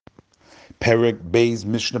Perek Beis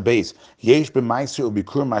Mishnah Beis. Yesh b'maiser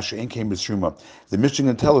u'bikurim masher ein kein b'truma. The Mishnah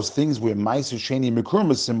can tell us things where maiser sheni and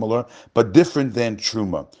bikurim is similar, but different than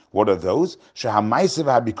truma. What are those? Shehamaiser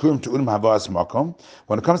v'habikurim tu'unim havas makom.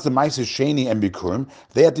 When it comes to maiser sheni and bikurim,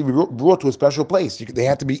 they have to be brought to a special place. They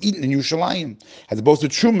have to be eaten in Yerushalayim, as opposed to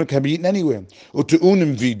truma can be eaten anywhere.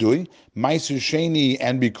 U'tu'unim vidui. Maiser sheni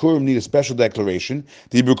and bikurim need a special declaration.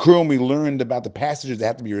 The bikurim we learned about the passages that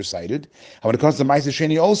have to be recited. And when it comes to maiser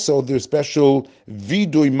sheni, also there's special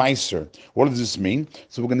vidui meiser. What does this mean?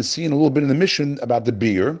 So we're going to see in a little bit in the mission about the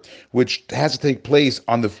beer, which has to take place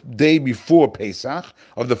on the day before Pesach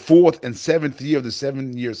of the 4th and 7th year of the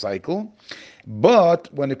 7-year cycle. But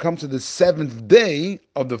when it comes to the 7th day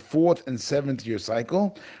of the 4th and 7th year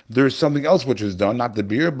cycle, there's something else which is done, not the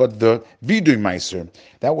beer, but the vidui meiser.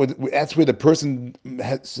 That's where the person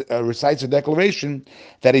recites a declaration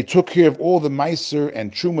that he took care of all the meiser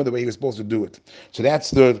and truma the way he was supposed to do it. So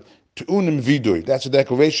that's the Tu'unim vidui. That's a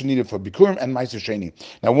declaration needed for bikurim and meiser sheni.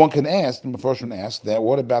 Now one can ask, the first one asks that,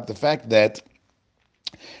 what about the fact that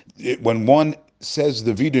when one says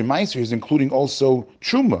the vidui meiser, he's including also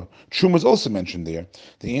truma. Truma is also mentioned there.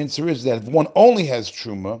 The answer is that if one only has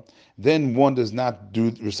truma, then one does not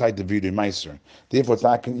recite the vidui meiser. Therefore,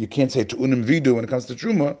 you can't say tu'unim vidu when it comes to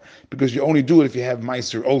truma, because you only do it if you have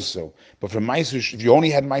meiser also. But for meiser, if you only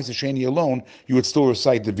had meiser sheni alone, you would still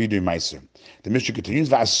recite the vidui meiser. The Mishnah continues,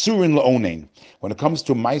 va'asurin la'onein. When it comes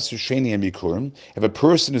to meiser sheni and bikurim, if a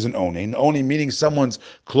person is an onein meaning someone's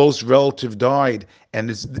close relative died and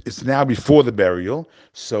it's now before the burial,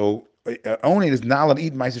 so onein is not allowed to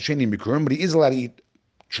eat meiser sheni and bikurim, but he is allowed to eat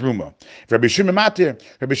truma. Rabbi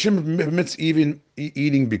Shimon permits even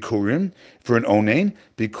eating bikurim for an onein,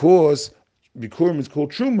 because bikurim is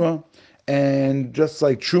called truma, and just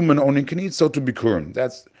like truma and onein can eat, so to bikurim.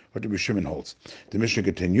 That's what Rabbi Shimon holds. The Mishnah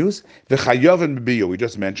continues. The chayav and biyo. We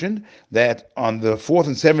just mentioned that on the 4th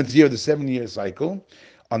and 7th year of the 7-year cycle,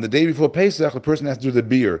 on the day before Pesach, the person has to do the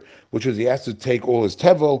beer, which is he has to take all his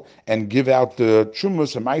tevel and give out the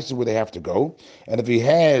trumas or meiser where they have to go. And if he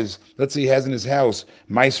has, let's say he has in his house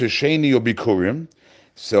meiser sheni or bikurim,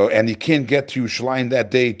 and he can't get to Yerushalayim that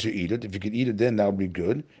day to eat it. If you can eat it then, that would be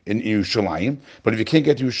good in Yerushalayim. But if you can't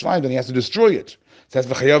get to Yerushalayim, then he has to destroy it. So that's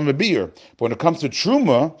v'chayav mebir. But when it comes to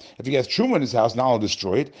truma, if he has truma in his house, now he'll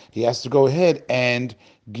destroy it. He has to go ahead and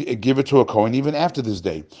give it to a kohen even after this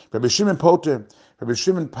day. Rabbi Shimon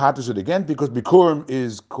potters it again because bikurim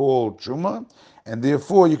is called truma, and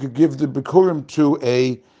therefore you could give the bikurim to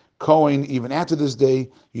a kohen even after this day.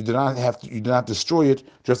 You do not destroy it,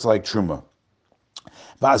 just like truma.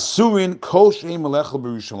 Va'asurin kol she'ei melechel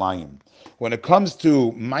b'Yerushalayim. When it comes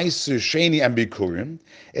to meiser sheni and bikurim,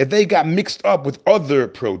 if they got mixed up with other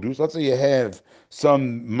produce, let's say you have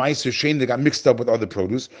some meiser sheni that got mixed up with other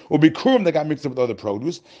produce, or bikurim that got mixed up with other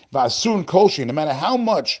produce, va'asurin kol she'ei, no matter how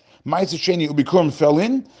much meiser sheni or bikurim fell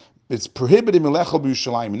in, it's prohibited melechel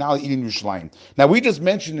b'Yerushalayim, now eating Yerushalayim. Now we just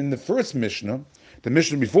mentioned in the first Mishnah, the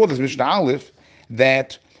Mishnah before this, Mishnah Aleph,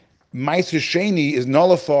 that meiser sheni is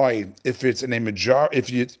nullified if it's in a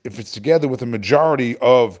if it's together with a majority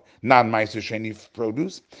of non-meiser sheni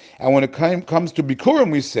produce. And when it comes to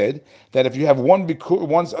bikurim, we said that if you have one fruit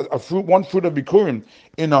of bikurim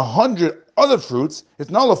in 100 other fruits, it's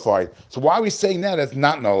nullified. So why are we saying that it's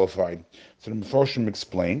not nullified? So the Mefarshim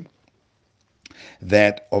explain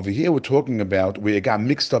that over here we're talking about where it got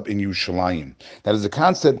mixed up in Yerushalayim. That is a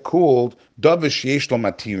concept called davish yesh lo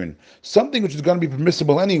matirin, something which is going to be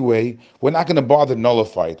permissible anyway. We're not going to bother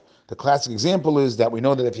nullify it. The classic example is that we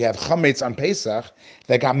know that if you have chametz on Pesach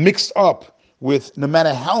that got mixed up with, no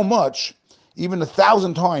matter how much, even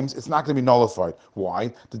 1,000 times, it's not going to be nullified.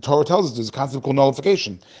 Why? The Torah tells us there's a concept called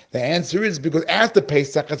nullification. The answer is because after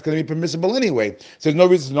Pesach, it's going to be permissible anyway. So there's no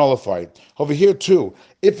reason to nullify it. Over here too,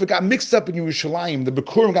 if it got mixed up in Yerushalayim, the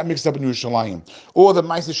Bikurim got mixed up in Yerushalayim, or the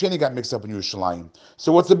Meiser Sheni got mixed up in Yerushalayim.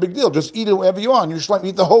 So what's the big deal? Just eat it wherever you are in Yerushalayim.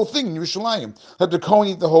 Eat the whole thing in Yerushalayim. Let the Kohen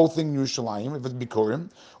eat the whole thing in Yerushalayim, if it's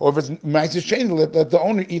Bikurim, or if it's Meiser Sheni, let the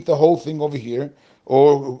owner eat the whole thing over here,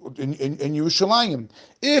 or in Yerushalayim.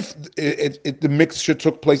 If the mixture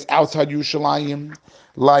took place outside Yerushalayim,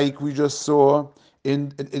 like we just saw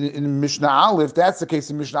in Mishnah Aleph, that's the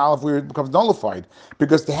case in Mishnah Aleph where it becomes nullified.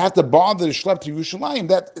 Because to have to bother to schlep to Yerushalayim,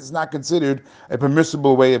 that is not considered a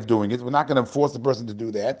permissible way of doing it. We're not going to force the person to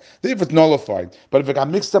do that, if it's nullified. But if it got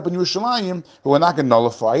mixed up in Yerushalayim, we're not going to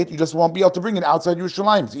nullify it. You just won't be able to bring it outside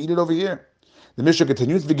Yerushalayim, so eat it over here. The Mishnah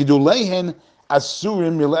continues, V'gidulehen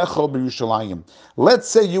asurim yilechol b'Yerushalayim. Let's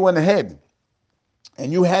say you went ahead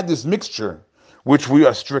and you had this mixture, which we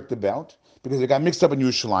are strict about, because it got mixed up in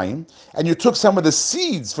Yerushalayim, and you took some of the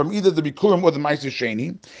seeds from either the Bikurim or the Ma'aser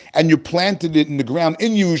Sheni, and you planted it in the ground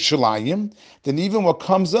in Yerushalayim, then even what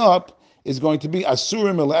comes up is going to be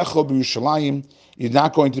Asurim Elecho b'Yerushalayim. You're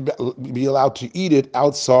not going to be allowed to eat it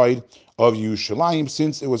outside of Yerushalayim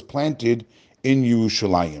since it was planted in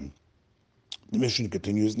Yerushalayim. The Mishnah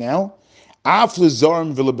continues now. Af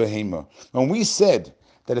lezarim v'lebehema. When we said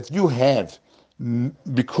that if you have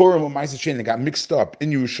Bikurim or Ma'aser Sheni that got mixed up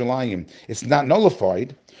in Yerushalayim, it's not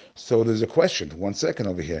nullified. So there's a question. 1 second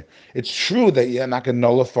over here. It's true that you're not going to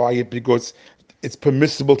nullify it because it's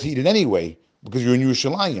permissible to eat it anyway, because you're in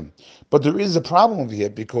Yerushalayim. But there is a problem over here,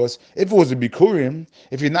 because if it was a Bikurim,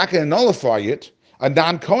 if you're not going to nullify it, a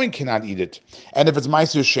non-Kohen cannot eat it. And if it's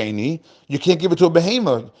Ma'aser Sheni, you can't give it to a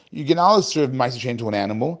behemoth. You can always serve Ma'aser Sheni to an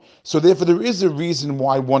animal. So therefore, there is a reason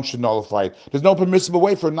why one should nullify it. There's no permissible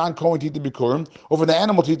way for a non-Kohen to eat the Bikurim or for the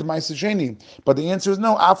animal to eat the Ma'aser Sheni. But the answer is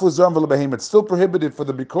no. It's still prohibited for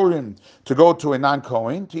the Bikurim to go to a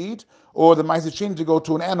non-Kohen to eat, or the Ma'aser Sheni to go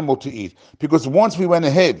to an animal to eat. Because once we went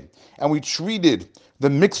ahead and we treated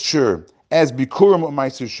the mixture as Bikurim or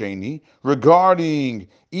Ma'aser Sheni regarding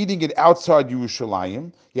eating it outside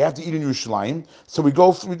Yerushalayim, you have to eat in Yerushalayim. So we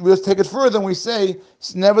let's take it further and we say,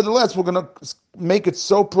 nevertheless, we're going to make it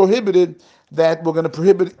so prohibited that we're going to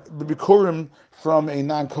prohibit the Bikurim from a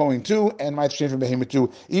non-Kohen too, and Ma'aser Sheni from Behemoth too,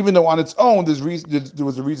 even though on its own there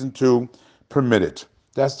was a reason to permit it.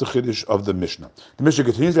 That's the Chiddush of the Mishnah. The Mishnah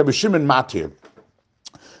continues, Rabbi Shimon Matir.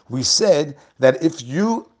 We said that if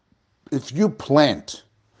you plant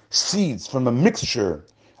seeds from a mixture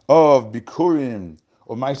of Bikurim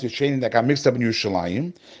or Ma'aser Sheni that got mixed up in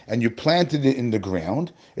Yerushalayim, and you planted it in the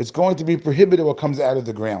ground, it's going to be prohibited what comes out of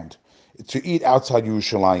the ground to eat outside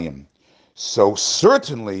Yerushalayim. So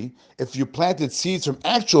certainly, if you planted seeds from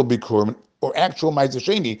actual Bikurim or actual Ma'aser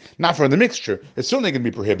Sheni, not from the mixture, it's certainly going to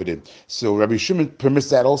be prohibited. So Rabbi Shimon permits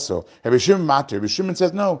that also. Rabbi Shimon Matir. Rabbi Shimon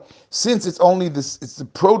says no, since it's the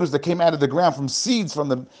produce that came out of the ground from seeds from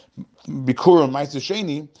the Bikurim Ma'aser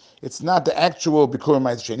Sheni, it's not the actual Bikurim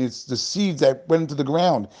Ma'aser Sheni, it's the seeds that went into the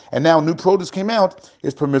ground, and now new produce came out,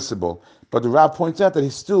 is permissible. But the Rav points out that he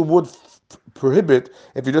still would prohibit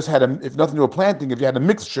if you just had if nothing you were planting, if you had a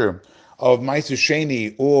mixture of Ma'aser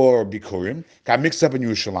Sheni or Bikurim got mixed up in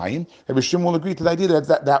Yerushalayim, Rabbi Shimon will agree to the idea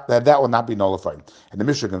that will not be nullified. And the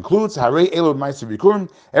Mishnah concludes, Harei Elo Ma'aser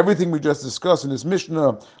Bikurim, everything we just discussed in this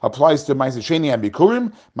Mishnah applies to Ma'aser Sheni and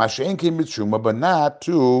Bikurim, Mashen came with Truma, but not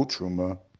to Truma.